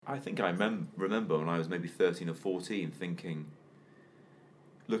I think I remember when I was maybe 13 or 14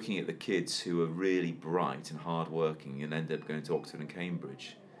 looking at the kids who are really bright and hard-working and end up going to Oxford and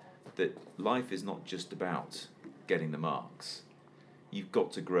Cambridge, that life is not just about getting the marks. You've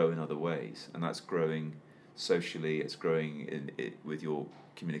got to grow in other ways, and that's growing socially, it's growing with your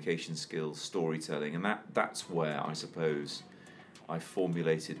communication skills, storytelling, and that's where I suppose I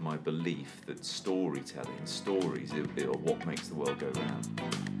formulated my belief that stories are what makes the world go round.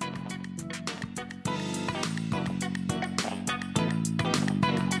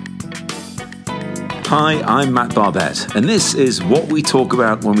 Hi, I'm Matt Barbette, and this is What We Talk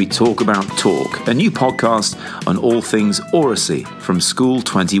About When We Talk About Talk, a new podcast on all things oracy from School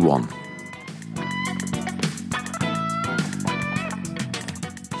 21.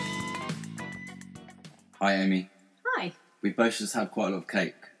 Hi, Amy. Hi. We both just had quite a lot of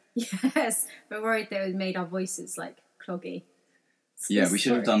cake. Yes, we're worried that it made our voices cloggy. Yeah, we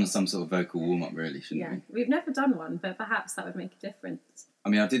should have done some sort of vocal warm-up, really, shouldn't we? Yeah, we've never done one, but perhaps that would make a difference. I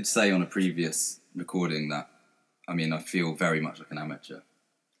mean, I did say on a previous recording that, I feel very much like an amateur.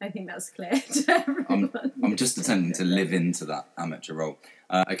 I think that's clear to everyone. I'm just attempting to live into that amateur role.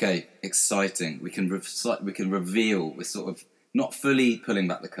 Okay, exciting. We can reveal, we're sort of not fully pulling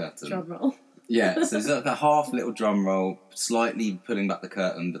back the curtain. Drum roll. Yeah, so there's like a half little drum roll, slightly pulling back the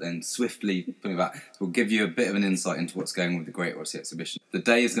curtain, but then swiftly pulling back. So we'll give you a bit of an insight into what's going on with the Great Oracy Exhibition. The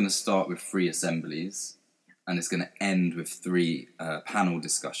day is going to start with 3 assemblies, and it's going to end with 3 panel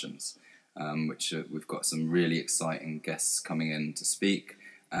discussions, which we've got some really exciting guests coming in to speak.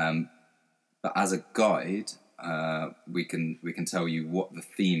 But as a guide, we can tell you what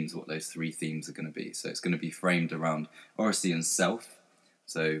those 3 themes are going to be. So it's going to be framed around oracy and self.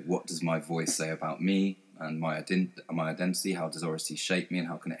 So what does my voice say about me and my identity? How does oracy shape me, and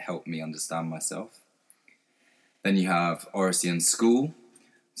how can it help me understand myself? Then you have oracy and school.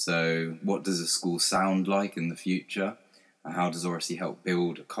 So what does a school sound like in the future? And how does oracy help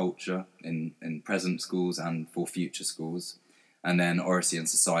build a culture in present schools and for future schools? And then oracy and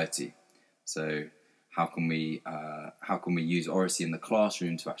society. So how can we use oracy in the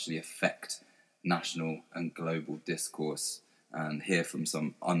classroom to actually affect national and global discourse and hear from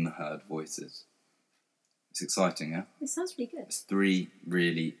some unheard voices? It's exciting, yeah? It sounds really good. It's 3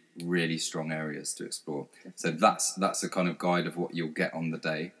 really, really strong areas to explore. Definitely. So that's a kind of guide of what you'll get on the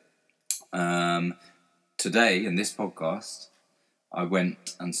day. Today, in this podcast, I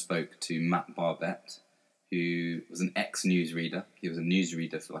went and spoke to Matt Barbette, who was an ex-newsreader. He was a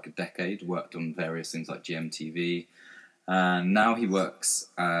newsreader for like a decade, worked on various things like GMTV, and now he works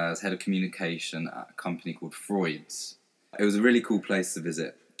as head of communication at a company called Freud's. It was a really cool place to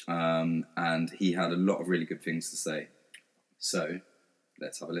visit, and he had a lot of really good things to say. So,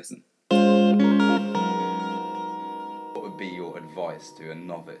 let's have a listen. What would be your advice to a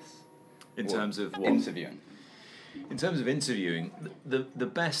novice? In terms of what? Interviewing. In terms of interviewing, the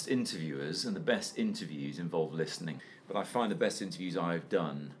best interviewers and the best interviews involve listening. But I find the best interviews I've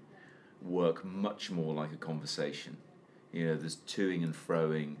done work much more like a conversation. You know, there's toing and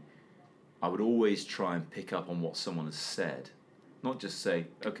froing. I would always try and pick up on what someone has said. Not just say,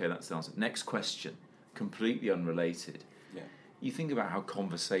 okay, that's the answer. Next question, completely unrelated. Yeah. You think about how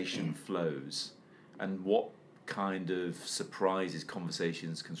conversation flows and what kind of surprises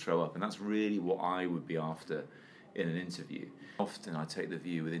conversations can throw up. And that's really what I would be after in an interview. Often I take the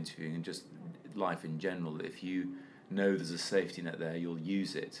view with interviewing and just life in general, that if you know there's a safety net there, you'll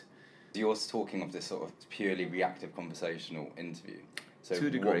use it. You're talking of this sort of purely reactive conversational interview. So to a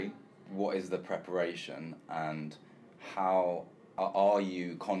degree. What is the preparation, and how are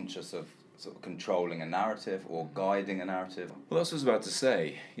you conscious of sort of controlling a narrative or guiding a narrative? Well, that's what I was about to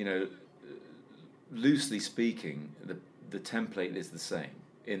say. You know, loosely speaking, the template is the same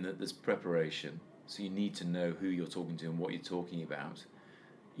in that there's preparation. So you need to know who you're talking to and what you're talking about.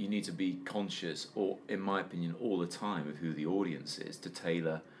 You need to be conscious, or in my opinion, all the time, of who the audience is to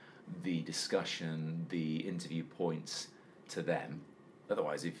tailor the discussion, the interview points to them.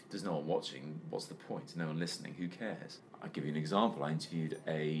 Otherwise, if there's no one watching, what's the point? No one listening, who cares? I'll give you an example. I interviewed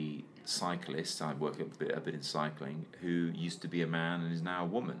a cyclist, I work a bit in cycling, who used to be a man and is now a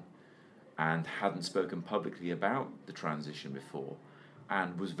woman, and hadn't spoken publicly about the transition before,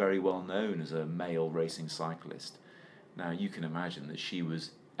 and was very well known as a male racing cyclist. Now, you can imagine that she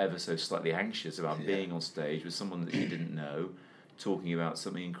was ever so slightly anxious about being on stage with someone that she didn't know, talking about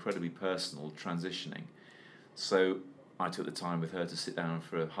something incredibly personal, transitioning. So I took the time with her to sit down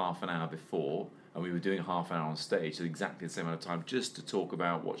for half an hour before, and we were doing half an hour on stage, so exactly the same amount of time, just to talk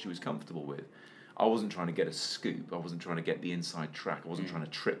about what she was comfortable with. I wasn't trying to get a scoop. I wasn't trying to get the inside track. I wasn't trying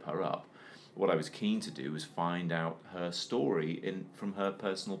to trip her up. What I was keen to do was find out her story from her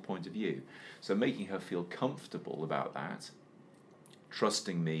personal point of view. So making her feel comfortable about that,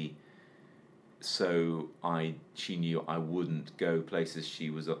 trusting me, so she knew I wouldn't go places she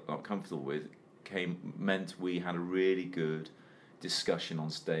was not comfortable with, meant we had a really good discussion on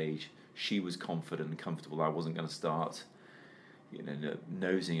stage. She was confident and comfortable. I wasn't going to start,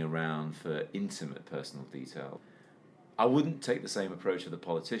 nosing around for intimate personal detail. I wouldn't take the same approach with a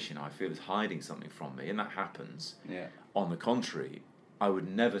politician I feel is hiding something from me, and that happens. Yeah. On the contrary, I would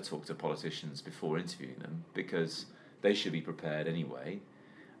never talk to politicians before interviewing them, because they should be prepared anyway.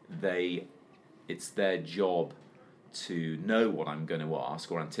 It's their job to know what I'm going to ask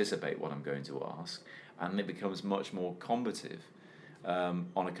or anticipate what I'm going to ask, and it becomes much more combative. On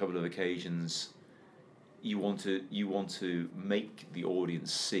a couple of occasions, you want to make the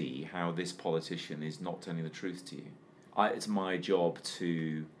audience see how this politician is not telling the truth to you. It's my job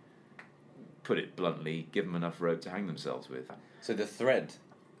to, put it bluntly, give them enough rope to hang themselves with. So the thread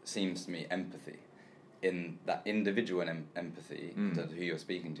seems to me empathy, in that individual empathy in terms of who you're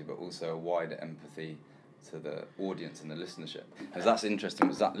speaking to, but also a wider empathy to the audience and the listenership. Because that's interesting,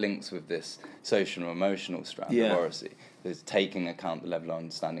 because that links with this social and emotional strand of oracy. There's taking account the level of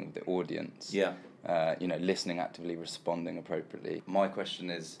understanding of the audience. Yeah. Listening actively, responding appropriately. My question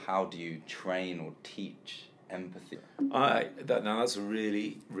is, how do you train or teach empathy? Now that's a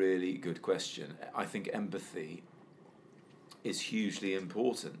really, really good question. I think empathy is hugely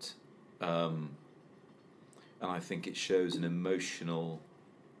important, and I think it shows an emotional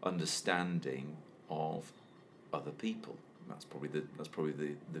understanding of other people. That's probably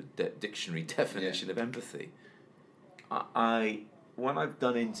the dictionary definition of empathy. When I've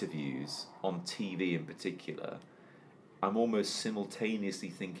done interviews on TV in particular, I'm almost simultaneously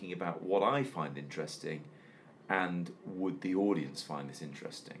thinking about what I find interesting and would the audience find this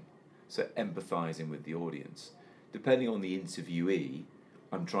interesting. So empathising with the audience. Depending on the interviewee,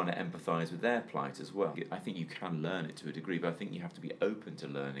 I'm trying to empathise with their plight as well. I think you can learn it to a degree, but I think you have to be open to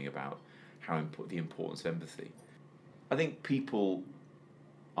learning about the importance of empathy. I think people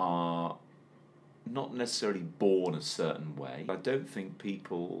are not necessarily born a certain way. I don't think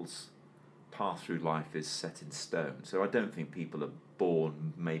people's path through life is set in stone. So I don't think people are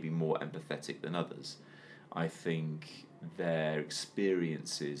born maybe more empathetic than others. I think their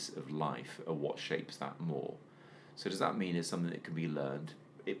experiences of life are what shapes that more. So does that mean it's something that can be learned?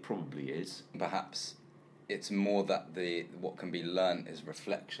 It probably is. Perhaps it's more that what can be learned is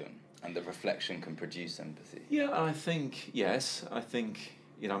reflection, and the reflection can produce empathy. Yeah, I think, yes. I think,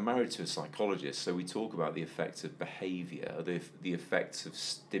 I'm married to a psychologist, so we talk about the effects of behaviour, the effects of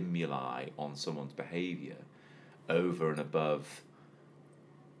stimuli on someone's behaviour over and above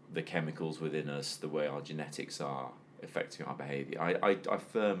the chemicals within us, the way our genetics are affecting our behaviour. I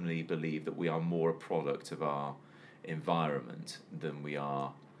firmly believe that we are more a product of our environment than we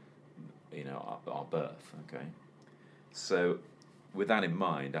are, our birth, okay? So with that in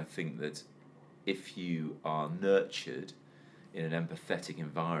mind, I think that if you are nurtured in an empathetic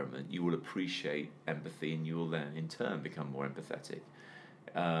environment, you will appreciate empathy, and you will then in turn become more empathetic.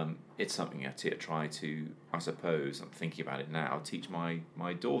 It's something I try to, I suppose, I'm thinking about it now, teach my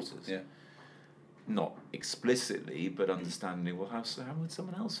daughters. Yeah. Not explicitly, but understanding, well, how would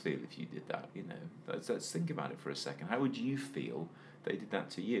someone else feel if you did that? Let's think about it for a second. How would you feel if they did that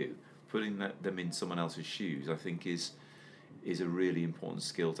to you? Putting them in someone else's shoes, I think, is a really important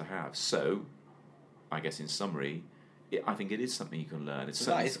skill to have. So, I guess in summary, I think it is something you can learn. It's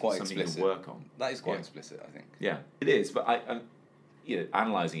something you can work on. That is quite explicit, I think. Yeah, it is. But I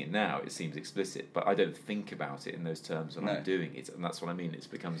analysing it now, it seems explicit, but I don't think about it in those terms when I'm doing it, and that's what I mean. It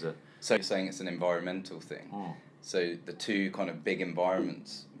becomes a... So you're saying it's an environmental thing. Oh. So the two kind of big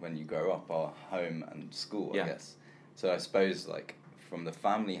environments when you grow up are home and school, I guess. So I suppose, like, from the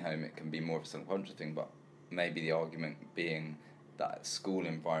family home, it can be more of a subconscious thing, but maybe the argument being that school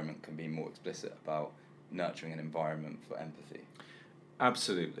environment can be more explicit about nurturing an environment for empathy.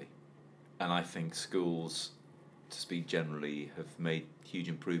 Absolutely. And I think schools, to speak generally, have made huge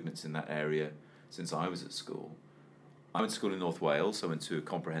improvements in that area since I was at school. I went to school in North Wales. I went to a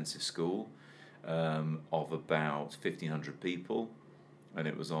comprehensive school of about 1,500 people, and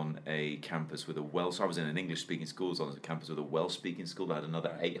it was on a campus with a Welsh... I was in an English-speaking school. It was on a campus with a Welsh-speaking school that had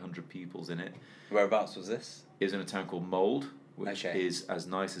another 800 pupils in it. Whereabouts was this? It was in a town called Mould, which is as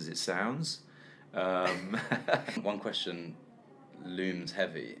nice as it sounds. One question looms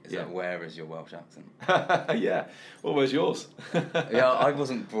heavy is that where is your Welsh accent? Yeah. Well, where's yours? I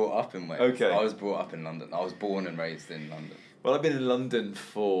wasn't brought up in Wales. Okay. I was brought up in London. I was born and raised in London. Well, I've been in London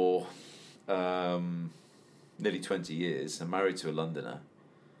for nearly 20 years. I'm married to a Londoner.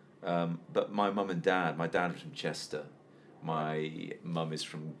 But my mum and dad, my dad was from Chester, my mum is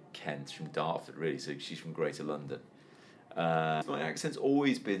from Kent, from Dartford really, so she's from Greater London. My accent's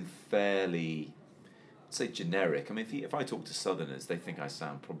always been fairly, say, generic. I mean, if I talk to Southerners, they think I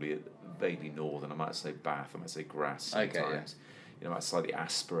sound probably vaguely Northern. I might say Bath, I might say Grass sometimes. Okay, yeah. You know, I might slightly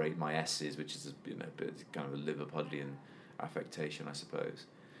aspirate my S's, which is a bit kind of a Liverpudlian affectation, I suppose.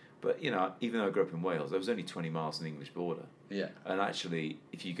 But you know, even though I grew up in Wales, I was only 20 miles from the English border. Yeah. And actually,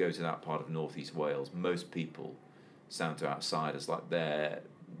 if you go to that part of northeast Wales, most people sound to outsiders like they're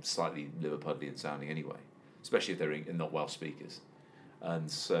slightly Liverpudlian sounding anyway, especially if they're not Welsh speakers. And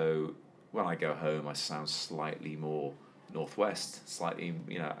so when I go home, I sound slightly more northwest, slightly,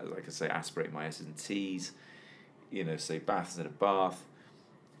 you know, like I say, aspirate my S's and T's, you know, say Bath instead of Bath.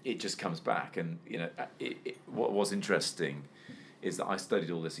 It just comes back. And, you know, what was interesting is that I studied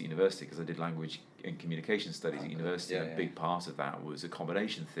all this at university because I did language and communication studies at university. Yeah, and a big part of that was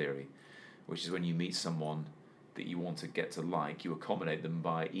accommodation theory, which is when you meet someone that you want to get to like, you accommodate them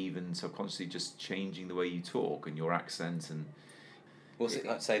by even subconsciously just changing the way you talk and your accent and... What's it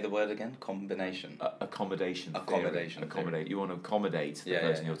like? Say the word again. Combination. Accommodation. Accommodation. Accommodate. You want to accommodate the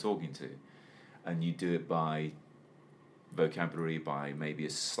person you're talking to, and you do it by vocabulary, by maybe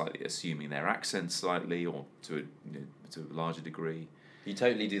slightly assuming their accent slightly, or to a larger degree. You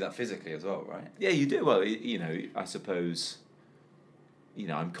totally do that physically as well, right? Yeah, you do. Well, you know, I suppose. You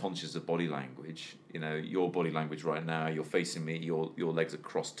know, I'm conscious of body language. You know, your body language right now. You're facing me. Your legs are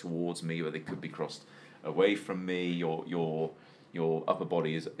crossed towards me, or they could be crossed away from me. Your upper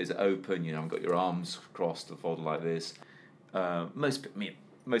body is open. You know, I've got your arms crossed or folded like this. Most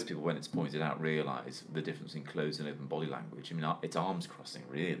people, when it's pointed out, realise the difference in closed and open body language. I mean, it's arms crossing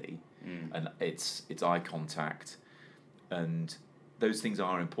really, and it's eye contact, and those things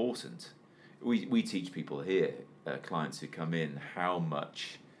are important. We teach people here, clients who come in, how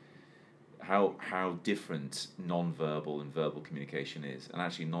different non-verbal and verbal communication is, and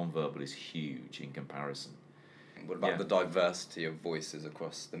actually non-verbal is huge in comparison. What about the diversity of voices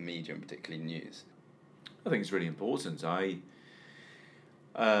across the medium, particularly news? I think it's really important.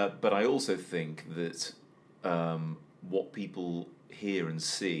 But I also think that what people hear and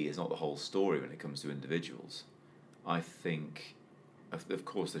see is not the whole story when it comes to individuals. I think, of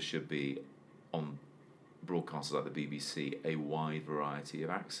course, there should be, on broadcasters like the BBC, a wide variety of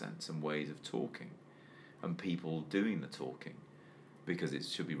accents and ways of talking, and people doing the talking, because it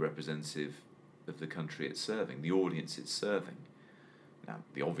should be representative of the country it's serving, the audience it's serving. Now,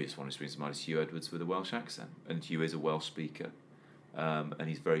 the obvious one is, for instance, Hugh Edwards with a Welsh accent, and Hugh is a Welsh speaker, and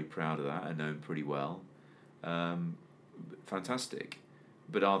he's very proud of that. I know him pretty well. Fantastic.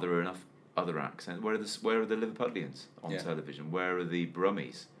 But are there enough other accents? Where are the Liverpudlians on television? Where are the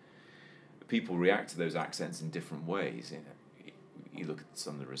Brummies? People react to those accents in different ways. You look at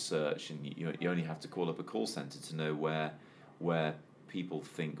some of the research, and you only have to call up a call centre to know where people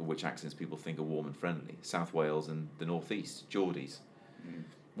think, or which accents people think are warm and friendly. South Wales and the North East, Geordies,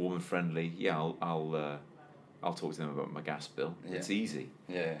 warm and friendly. Yeah, I'll talk to them about my gas bill. Yeah. It's easy.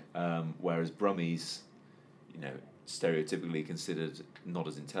 Yeah. Whereas Brummies, stereotypically considered not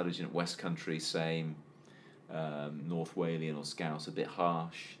as intelligent. West Country, same. North Walian or Scouse, a bit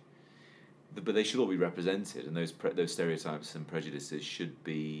harsh. But they should all be represented, and those stereotypes and prejudices should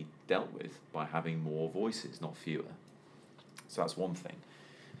be dealt with by having more voices, not fewer. So that's one thing.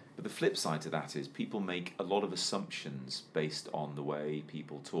 But the flip side to that is people make a lot of assumptions based on the way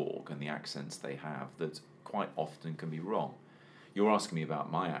people talk and the accents they have that quite often can be wrong. You're asking me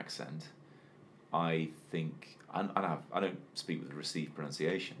about my accent. I think, I don't speak with a received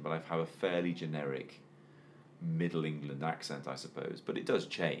pronunciation, but I have a fairly generic Middle England accent, I suppose. But it does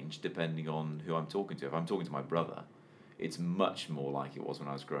change depending on who I'm talking to. If I'm talking to my brother, it's much more like it was when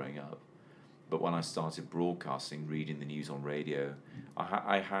I was growing up. But when I started broadcasting, reading the news on radio,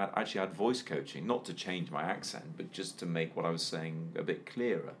 I had voice coaching, not to change my accent, but just to make what I was saying a bit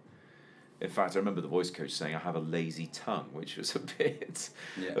clearer. In fact, I remember the voice coach saying I have a lazy tongue, which was a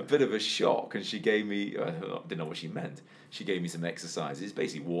bit of a shock. And she gave me, I didn't know what she meant. She gave me some exercises,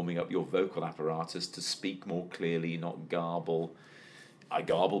 basically warming up your vocal apparatus to speak more clearly, not garble. I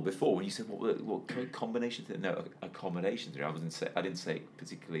garbled before. When you said what combination theory? No, accommodation theory. I didn't say it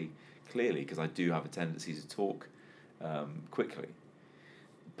particularly clearly because I do have a tendency to talk quickly.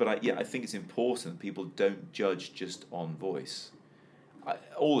 But I think it's important people don't judge just on voice.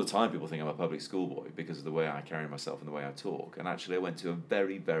 All the time people think I'm a public school boy because of the way I carry myself and the way I talk. And actually I went to a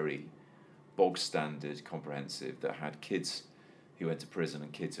very, very bog standard comprehensive that had kids who went to prison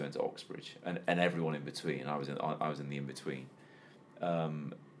and kids who went to Oxbridge and everyone in between. I was in the in between.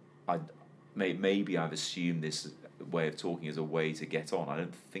 Maybe I've assumed this way of talking as a way to get on. I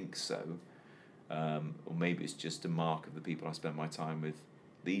don't think so. Or maybe it's just a mark of the people I spend my time with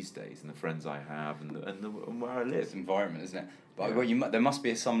these days, and the friends I have, and where I live. It's environment, isn't it? But Yeah. there must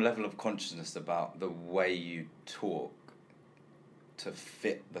be some level of consciousness about the way you talk to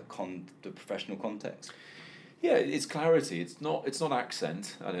fit the professional context. Yeah, it's clarity. It's not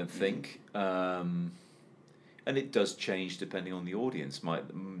accent, I don't think. And it does change depending on the audience.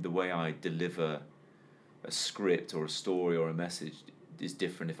 The way I deliver a script or a story or a message is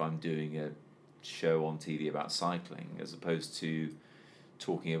different if I'm doing a show on TV about cycling as opposed to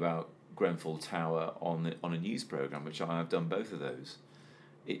talking about Grenfell Tower on a news programme, which I have done both of those.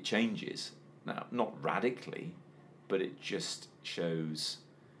 It changes. Now, not radically, but it just shows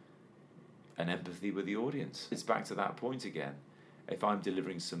an empathy with the audience. It's back to that point again. If I'm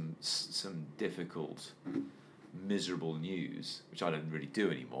delivering some difficult, miserable news, which I don't really do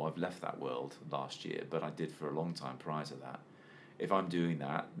anymore, I've left that world last year, but I did for a long time prior to that. If I'm doing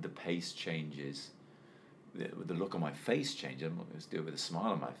that, the pace changes, the look on my face changes. I'm not going to do it with a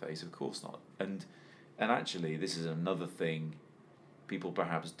smile on my face, of course not. And actually, this is another thing people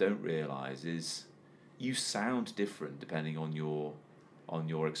perhaps don't realise is you sound different depending on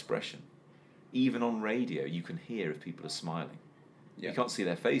your expression. Even on radio, you can hear if people are smiling. Yeah. You can't see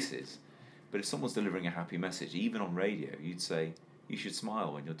their faces, but if someone's delivering a happy message, even on radio, you'd say you should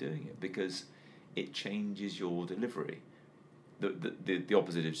smile when you're doing it because it changes your delivery. The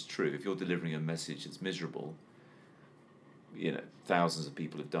opposite is true. If you're delivering a message that's miserable, thousands of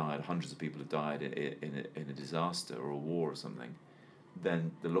people have died, hundreds of people have died in a disaster or a war or something,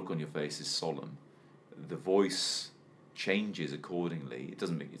 then the look on your face is solemn. The voice changes accordingly.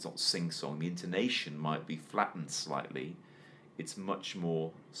 It's not sing-song. The intonation might be flattened slightly. It's much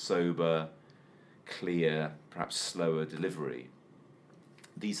more sober, clear, perhaps slower delivery.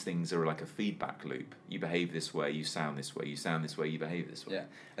 These things are like a feedback loop. You behave this way, you sound this way, you sound this way, you behave this way.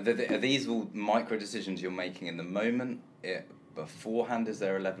 Yeah. Are these all micro decisions you're making in the moment? Beforehand, is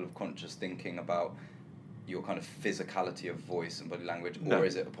there a level of conscious thinking about your kind of physicality of voice and body language, or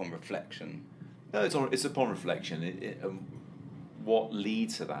is it upon reflection? No, it's upon reflection. What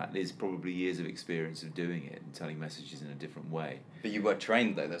leads to that is probably years of experience of doing it and telling messages in a different way. But you were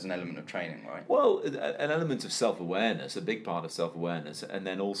trained, though. There's an element of training, right? Well, an element of self-awareness, a big part of self-awareness, and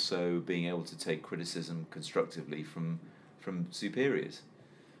then also being able to take criticism constructively from superiors.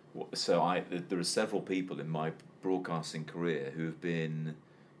 So there are several people in my broadcasting career who have been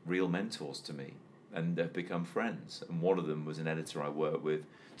real mentors to me and have become friends. And one of them was an editor I worked with.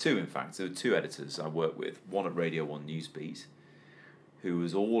 Two, in fact. There were two editors I worked with. One at Radio 1 Newsbeat, who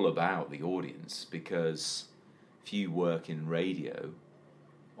was all about the audience, because if you work in radio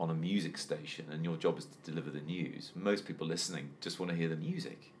on a music station and your job is to deliver the news, most people listening just want to hear the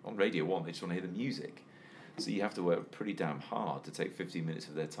music. On Radio 1, they just want to hear the music. So you have to work pretty damn hard to take 15 minutes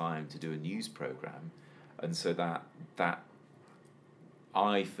of their time to do a news programme. And so that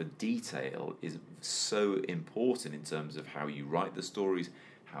eye for detail is so important in terms of how you write the stories,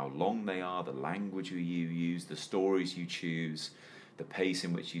 how long they are, the language you use, the stories you choose, the pace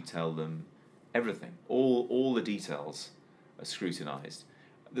in which you tell them, everything. All the details are scrutinised.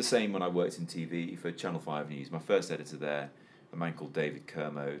 The same when I worked in TV for Channel 5 News. My first editor there, a man called David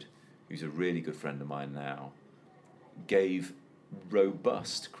Kermode, who's a really good friend of mine now, gave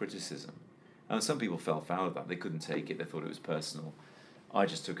robust criticism. And some people fell foul of that. They couldn't take it. They thought it was personal. I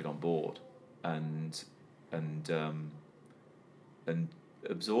just took it on board and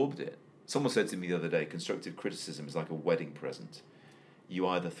absorbed it. Someone said to me the other day, constructive criticism is like a wedding present. You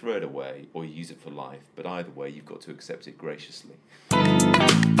either throw it away or you use it for life, but either way, you've got to accept it graciously. Do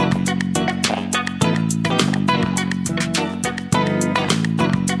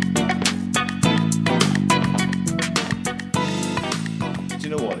you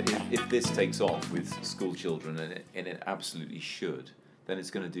know what? If this takes off with school children, and it absolutely should, then it's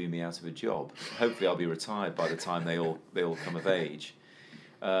going to do me out of a job. Hopefully, I'll be retired by the time they all come of age.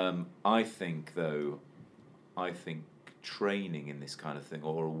 I think training in this kind of thing,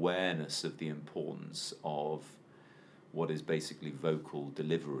 or awareness of the importance of what is basically vocal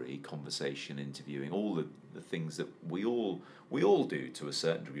delivery, conversation, interviewing, all the things that we all do to a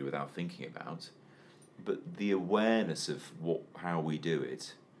certain degree without thinking about, but the awareness of how we do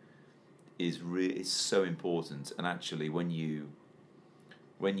it is so important. And actually, when you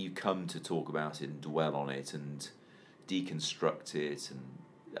come to talk about it and dwell on it and deconstruct it and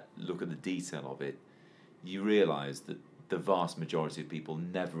look at the detail of it, you realise that the vast majority of people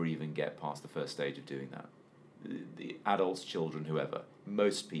never even get past the first stage of doing that. The adults, children, whoever,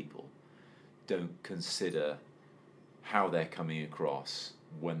 most people don't consider how they're coming across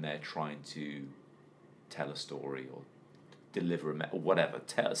when they're trying to tell a story or deliver or whatever,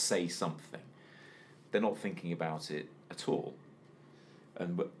 say something. They're not thinking about it at all.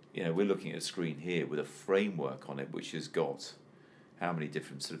 And we're looking at a screen here with a framework on it which has got how many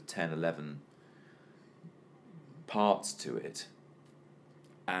different sort of 10, 11 parts to it,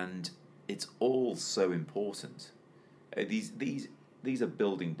 and it's all so important. These are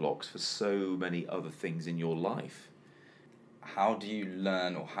building blocks for so many other things in your life. How do you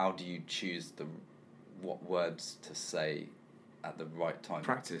learn, or how do you choose what words to say at the right time?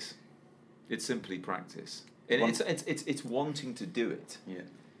 Practice. It's simply practice. It's wanting to do it. Yeah.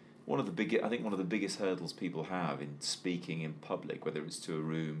 One of the biggest hurdles people have in speaking in public, whether it's to a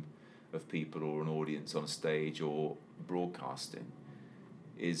room of people or an audience on a stage or broadcasting,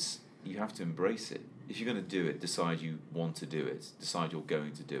 is you have to embrace it. If you're going to do it, decide you want to do it. Decide you're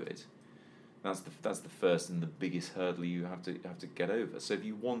going to do it. That's the first and the biggest hurdle you have to get over. So if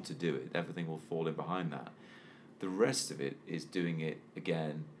you want to do it, everything will fall in behind that. The rest of it is doing it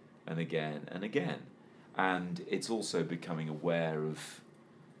again and again and again. And it's also becoming aware of,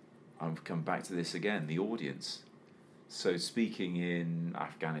 I've come back to this again, the audience. So speaking in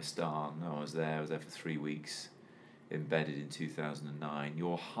Afghanistan, I was there for 3 weeks, embedded in 2009.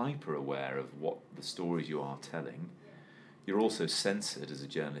 You're hyper aware of what the stories you are telling. You're also censored as a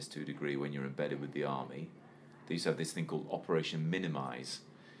journalist to a degree when you're embedded with the army. They used to have this thing called Operation Minimise.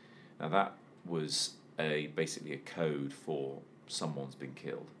 Now that was basically a code for someone's been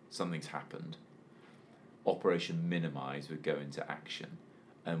killed, something's happened. Operation Minimise would go into action,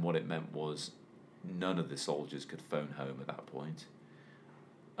 and what it meant was none of the soldiers could phone home at that point.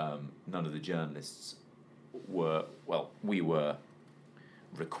 None of the journalists we were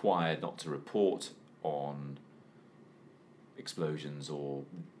required not to report on explosions or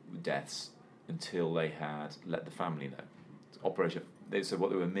deaths until they had let the family know. So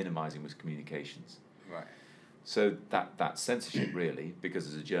what they were minimising was communications. Right. So that censorship really, because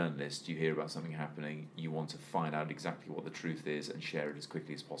as a journalist you hear about something happening, you want to find out exactly what the truth is and share it as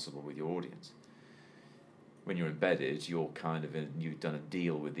quickly as possible with your audience. When you're embedded, you've done a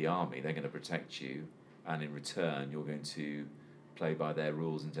deal with the army. They're going to protect you, and in return you're going to play by their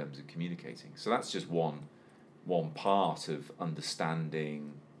rules in terms of communicating. So that's just one part of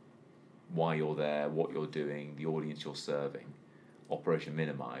understanding why you're there, what you're doing, the audience you're serving. Operation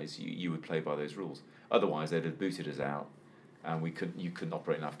Minimise, you would play by those rules. Otherwise, they'd have booted us out, and you couldn't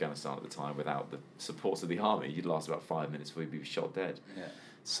operate in Afghanistan at the time without the supports of the army. You'd last about 5 minutes before you'd be shot dead. Yeah.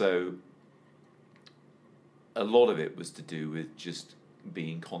 So a lot of it was to do with just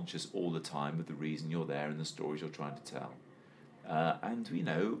being conscious all the time of the reason you're there and the stories you're trying to tell.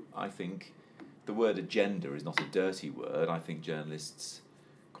 I think the word agenda is not a dirty word. I think journalists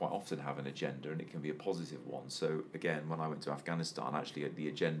quite often have an agenda, and it can be a positive one. So again, when I went to Afghanistan, actually the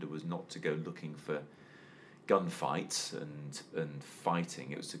agenda was not to go looking for gunfights and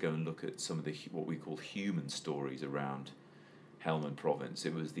fighting. It was to go and look at some of the what we call human stories around Helmand Province.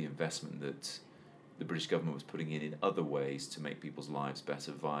 It was the investment that the British government was putting in other ways to make people's lives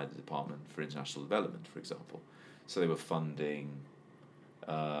better via the Department for International Development, for example. So they were funding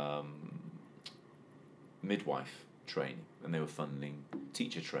midwife training, and they were funding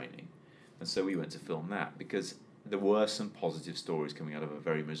teacher training. And so we went to film that because there were some positive stories coming out of a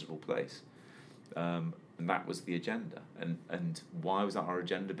very miserable place. And that was the agenda. And why was that our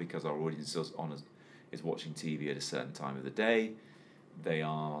agenda? Because our audience is watching TV at a certain time of the day. They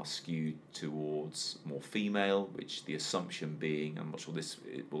are skewed towards more female, which the assumption being, I'm not sure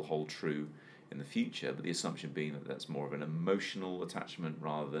it will hold true in the future, but the assumption being that that's more of an emotional attachment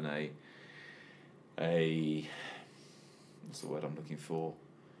rather than a what's the word I'm looking for?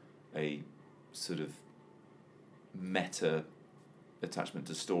 A sort of meta attachment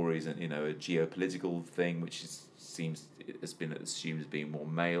to stories, and a geopolitical thing, which has been assumed as being more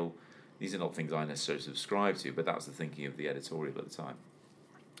male. These are not things I necessarily subscribe to, but that was the thinking of the editorial at the time.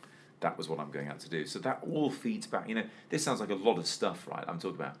 That was what I'm going out to do. So that all feeds back. This sounds like a lot of stuff, right? I'm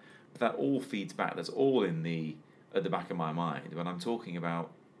talking about, but that all feeds back. That's all at the back of my mind when I'm talking about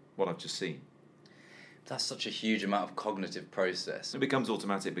what I've just seen. That's such a huge amount of cognitive process. It becomes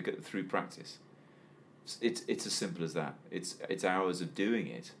automatic through practice. It's as simple as that. It's hours of doing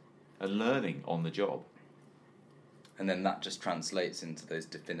it and learning on the job. And then that just translates into those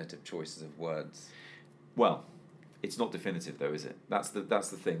definitive choices of words. Well, it's not definitive though, is it? That's the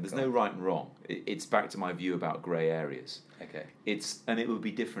thing. There's no right and wrong. It's back to my view about grey areas. Okay. And it would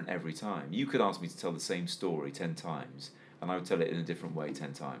be different every time. You could ask me to tell the same story 10 times, and I would tell it in a different way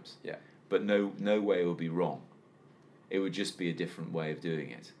 10 times. Yeah. But no way it would be wrong. It would just be a different way of doing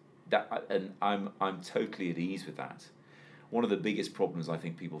it. And I'm totally at ease with that. One of the biggest problems I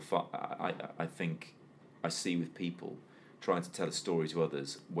think people I think I see with people trying to tell a story to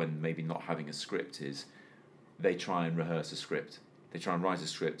others when maybe not having a script is they try and rehearse a script. They try and write a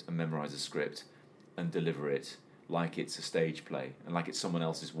script and memorize a script and deliver it like it's a stage play and like it's someone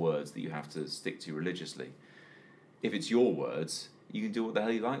else's words that you have to stick to religiously. If it's your words, you can do what the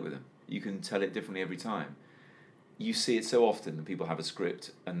hell you like with them. You can tell it differently every time. You see it so often that people have a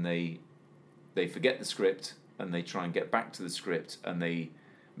script and they forget the script and they try and get back to the script and they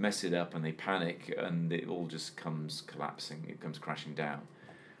mess it up and they panic and it all just comes collapsing, it comes crashing down.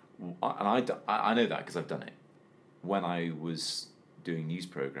 And I know that because I've done it. When I was doing news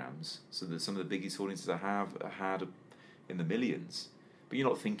programs, so that some of the biggest audiences I had in the millions, but you're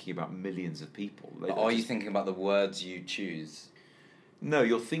not thinking about millions of people. Are you thinking about the words you choose? No,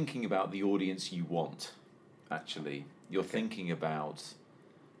 you're thinking about the audience you want, actually. You're thinking about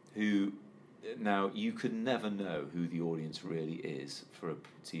who... Now, you could never know who the audience really is for a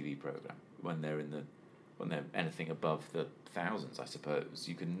TV program when they're anything above the thousands, I suppose.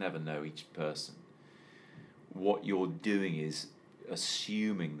 You can never know each person. What you're doing is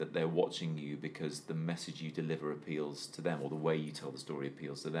assuming that they're watching you because the message you deliver appeals to them or the way you tell the story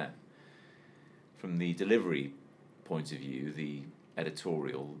appeals to them. From the delivery point of view, the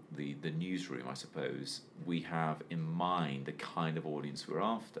editorial, the newsroom, I suppose, we have in mind the kind of audience we're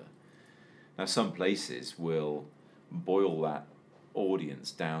after. Now, some places will boil that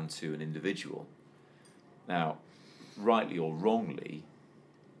audience down to an individual. Now, rightly or wrongly,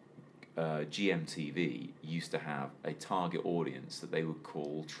 GMTV used to have a target audience that they would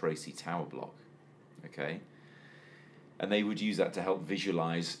call Tracy Tower Block, okay? And they would use that to help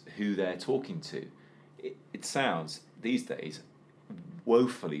visualize who they're talking to. It sounds, these days,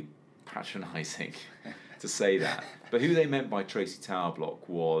 woefully patronizing to say that. But who they meant by Tracy Tower Block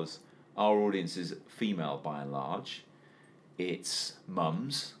was our audience is female by and large. It's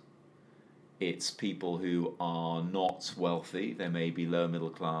mums. It's people who are not wealthy. They may be lower middle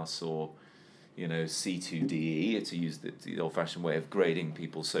class or, C2DE, to use the old-fashioned way of grading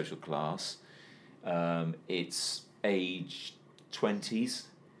people's social class. It's age 20s.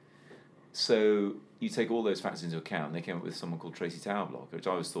 So you take all those factors into account, and they came up with someone called Tracy Tower Block, which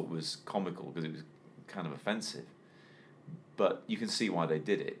I always thought was comical because it was kind of offensive. But you can see why they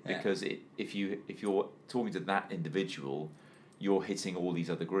did it, because if you're talking to that individual, you're hitting all these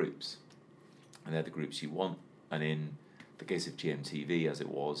other groups, and they're the groups you want. And in the case of GMTV, as it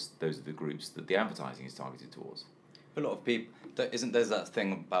was, those are the groups that the advertising is targeted towards. A lot of people, there's that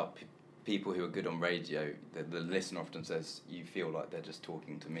thing about people who are good on radio, the listener often says, you feel like they're just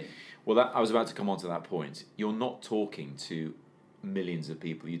talking to me. Well, I was about to come on to that point. You're not talking to millions of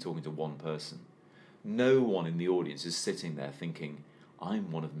people, you're talking to one person. No one in the audience is sitting there thinking,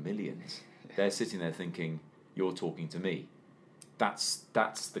 I'm one of millions. They're sitting there thinking, you're talking to me. That's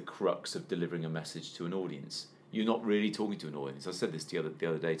the crux of delivering a message to an audience. You're not really talking to an audience. I said this the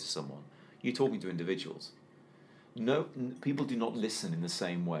other day to someone. You're talking to individuals. No, people do not listen in the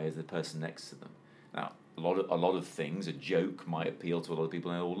same way as the person next to them. Now, a lot of things, a joke might appeal to a lot of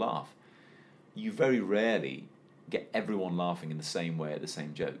people and they all laugh. You very rarely get everyone laughing in the same way at the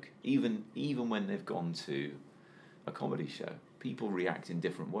same joke. Even when they've gone to a comedy show, people react in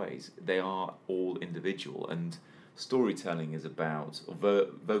different ways. They are all individual, and storytelling is about, or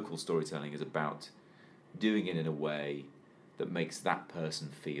vocal storytelling is about doing it in a way that makes that person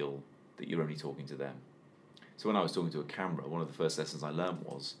feel that you're only talking to them. So when I was talking to a camera, one of the first lessons I learned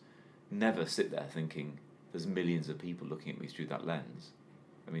was never sit there thinking there's millions of people looking at me through that lens.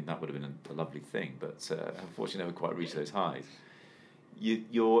 I mean, that would have been a lovely thing, but unfortunately never quite reached those highs.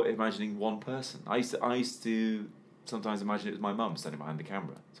 You're imagining one person. I used to sometimes imagine it was my mum standing behind the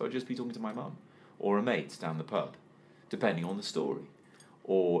camera. So I'd just be talking to my mum or a mate down the pub, depending on the story.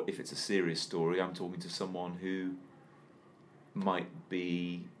 Or if it's a serious story, I'm talking to someone who might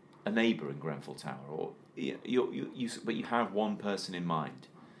be a neighbour in Grenfell Tower. Or but you have one person in mind.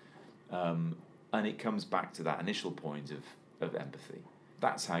 And it comes back to that initial point of empathy.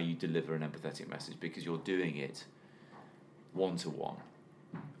 That's how you deliver an empathetic message, because you're doing it one-to-one,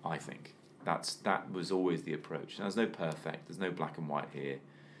 I think. That was always the approach. Now, there's no perfect, there's no black and white here.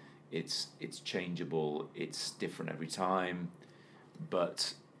 It's changeable, it's different every time,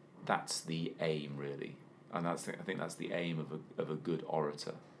 but that's the aim, really. And I think that's the aim of a good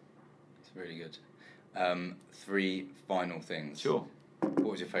orator. It's really good. 3 final things. Sure.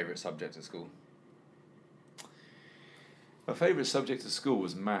 What was your favourite subject at school? My favourite subject at school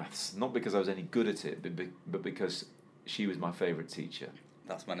was maths, not because I was any good at it, but because she was my favourite teacher.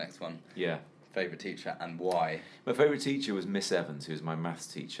 That's my next one. Yeah. Favourite teacher and why? My favourite teacher was Miss Evans, who was my maths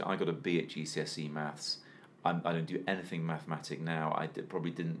teacher. I got a B at GCSE maths. I don't do anything mathematic now.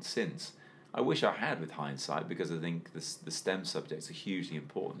 Probably didn't since. I wish I had with hindsight, because I think the STEM subjects are hugely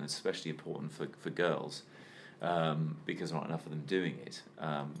important, especially important for girls, because there aren't enough of them doing it.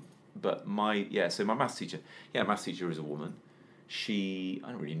 But so my maths teacher is a woman. I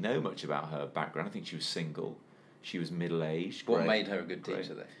don't really know much about her background. I think she was single. She was middle-aged. What made her a good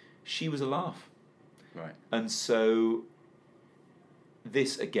teacher, though? She was a laugh. Right. And so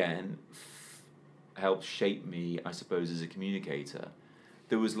this, again, helped shape me, I suppose, as a communicator.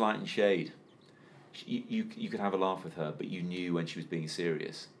 There was light and shade. You could have a laugh with her, but you knew when she was being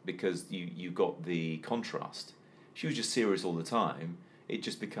serious, because you got the contrast. She was just serious all the time. It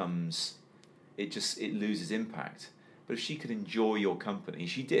just becomes, it loses impact. But if she could enjoy your company,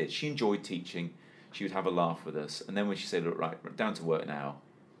 she did. She enjoyed teaching. She would have a laugh with us. And then when she said, look, right, down to work now,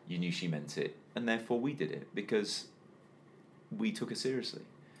 you knew she meant it. And therefore we did it, because we took her seriously.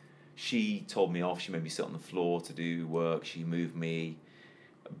 She told me off. She made me sit on the floor to do work. She moved me.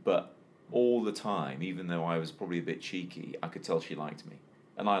 But all the time, even though I was probably a bit cheeky, I could tell she liked me.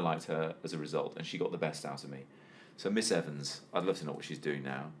 And I liked her as a result. And she got the best out of me. So Miss Evans, I'd love to know what she's doing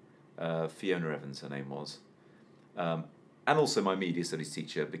now. Fiona Evans, her name was. And also my media studies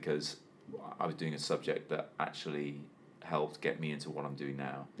teacher, because I was doing a subject that actually helped get me into what I'm doing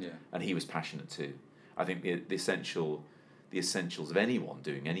now. Yeah. And he was passionate too. I think the essentials of anyone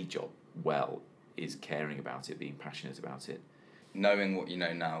doing any job well is caring about it, being passionate about it. Knowing what you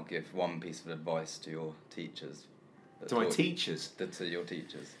know now, give one piece of advice to your teachers. To my teachers? To your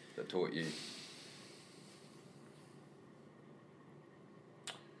teachers that taught you.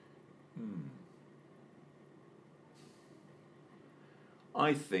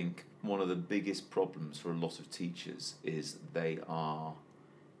 I think one of the biggest problems for a lot of teachers is they are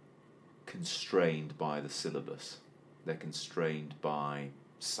constrained by the syllabus. They're constrained by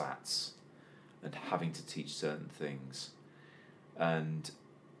SATs and having to teach certain things. And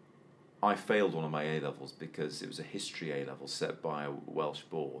I failed one of my A-levels because it was a history A-level set by a Welsh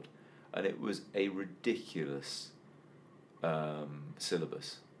board, and it was a ridiculous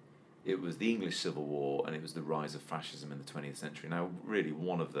syllabus. It was the English Civil War, and it was the rise of fascism in the 20th century. Now, really,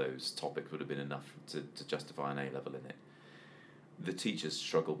 one of those topics would have been enough to justify an A-level in it. The teachers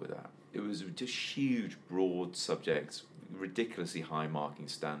struggled with that. It was just huge, broad subjects, ridiculously high marking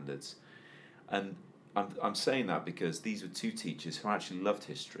standards. And I'm saying that because these were two teachers who actually loved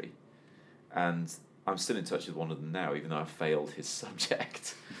history. And I'm still in touch with one of them now, even though I failed his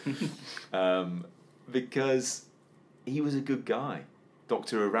subject. Because he was a good guy.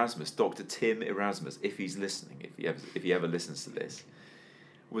 Dr. Erasmus, Dr. Tim Erasmus, if he's listening, if he ever listens to this,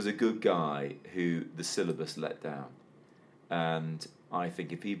 was a good guy who the syllabus let down. And I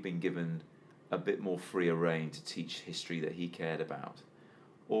think if he'd been given a bit more freer rein to teach history that he cared about,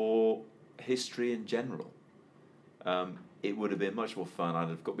 or history in general, it would have been much more fun. I'd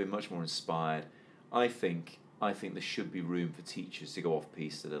have been much more inspired. I think there should be room for teachers to go off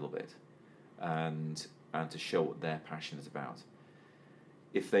piste a little bit, and to show what they're passionate about.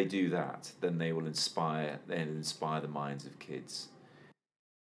 If they do that, then they will inspire the minds of kids.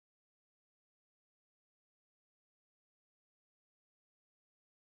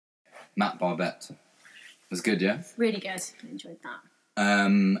 Matt Barbette was good, yeah? Really good. I enjoyed that.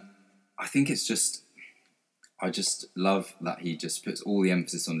 I think I just love that he just puts all the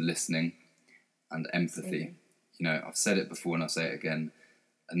emphasis on listening and empathy. You know, I've said it before and I'll say it again.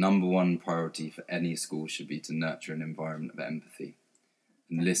 A number one priority for any school should be to nurture an environment of empathy.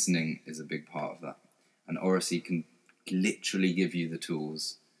 And listening is a big part of that. And Oracy can literally give you the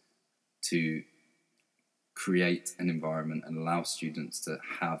tools to create an environment and allow students to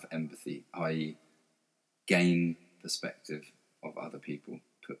have empathy, i.e. gain perspective of other people,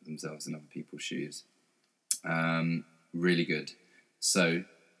 put themselves in other people's shoes. Really good. So,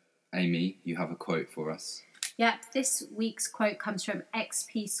 Amy, you have a quote for us. Yep, this week's quote comes from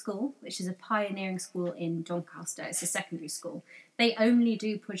XP School, which is a pioneering school in Doncaster. It's a secondary school. They only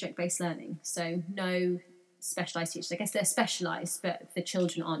do project-based learning, so no specialised teachers. I guess they're specialised, but the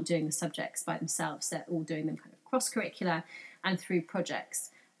children aren't doing the subjects by themselves. They're all doing them kind of cross-curricular and through projects.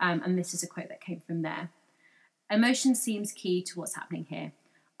 And this is a quote that came from there. Emotion seems key to what's happening here.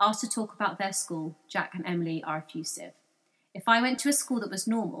 Asked to talk about their school, Jack and Emily are effusive. If I went to a school that was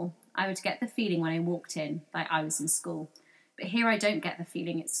normal, I would get the feeling when I walked in that I was in school. But here I don't get the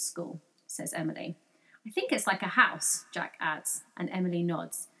feeling it's a school, says Emily. I think it's like a house, Jack adds, and Emily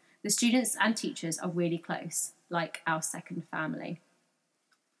nods. The students and teachers are really close, like our second family.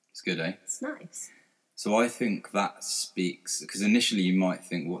 It's good, eh? It's nice. So I think that speaks, because initially you might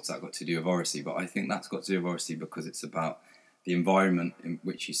think, what's that got to do with Oracy? But I think that's got to do with Oracy because it's about the environment in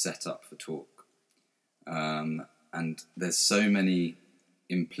which you set up for talk. And there's so many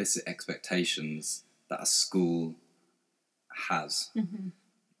implicit expectations that a school has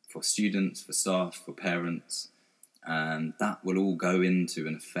for students, for staff, for parents, and that will all go into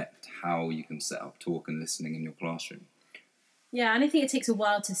and affect how you can set up talk and listening in your classroom. Yeah, and I think it takes a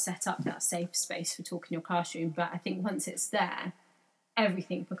while to set up that safe space for talk in your classroom, but I think once it's there,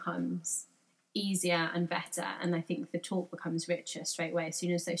 everything becomes easier and better, and I think the talk becomes richer straight away. As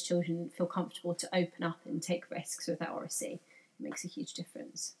soon as those children feel comfortable to open up and take risks with their oracy, it makes a huge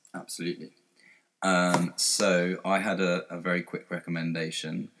difference. Absolutely. So I had a very quick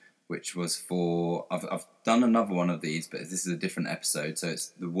recommendation, which was for, I've done another one of these, but this is a different episode. So it's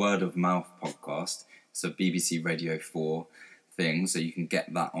the Word of Mouth podcast. It's a BBC Radio 4 thing, so you can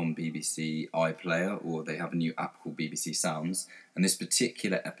get that on BBC iPlayer, or they have a new app called BBC Sounds. And this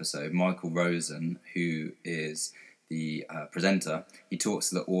particular episode, Michael Rosen, who is the presenter, he talks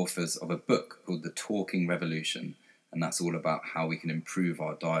to the authors of a book called The Talking Revolution, and that's all about how we can improve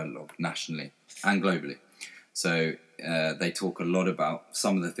our dialogue nationally and globally. So they talk a lot about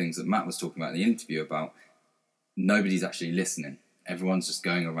some of the things that Matt was talking about in the interview, about nobody's actually listening. Everyone's just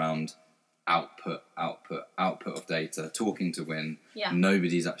going around output of data, talking to win. Yeah.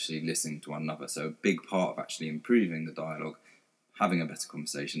 Nobody's actually listening to one another. So a big part of actually improving the dialogue, having a better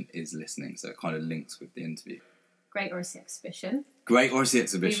conversation, is listening. So it kind of links with the interview. Great oracy exhibition. Great oracy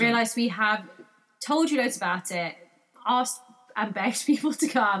exhibition. We realised we have told you loads about it, asked and begged people to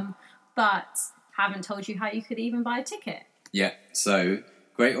come, but haven't told you how you could even buy a ticket. Yeah, so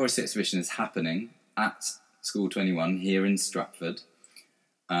Great Oracy Exhibition is happening at School 21 here in Stratford.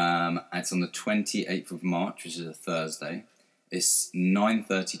 It's on the 28th of March, which is a Thursday. It's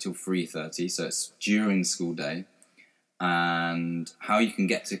 9:30 till 3:30, so it's during the school day. And how you can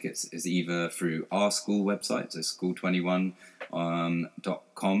get tickets is either through our school website, so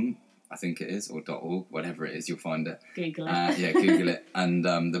school21.com, I think it is, or .org, whatever it is, you'll find it. Google it. Yeah, Google it. And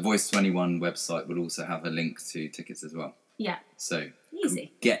the Voice 21 website will also have a link to tickets as well. Yeah. So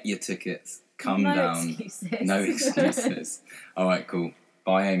easy. Get your tickets. Come No down. excuses. No excuses. All right, cool.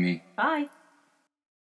 Bye, Amy. Bye.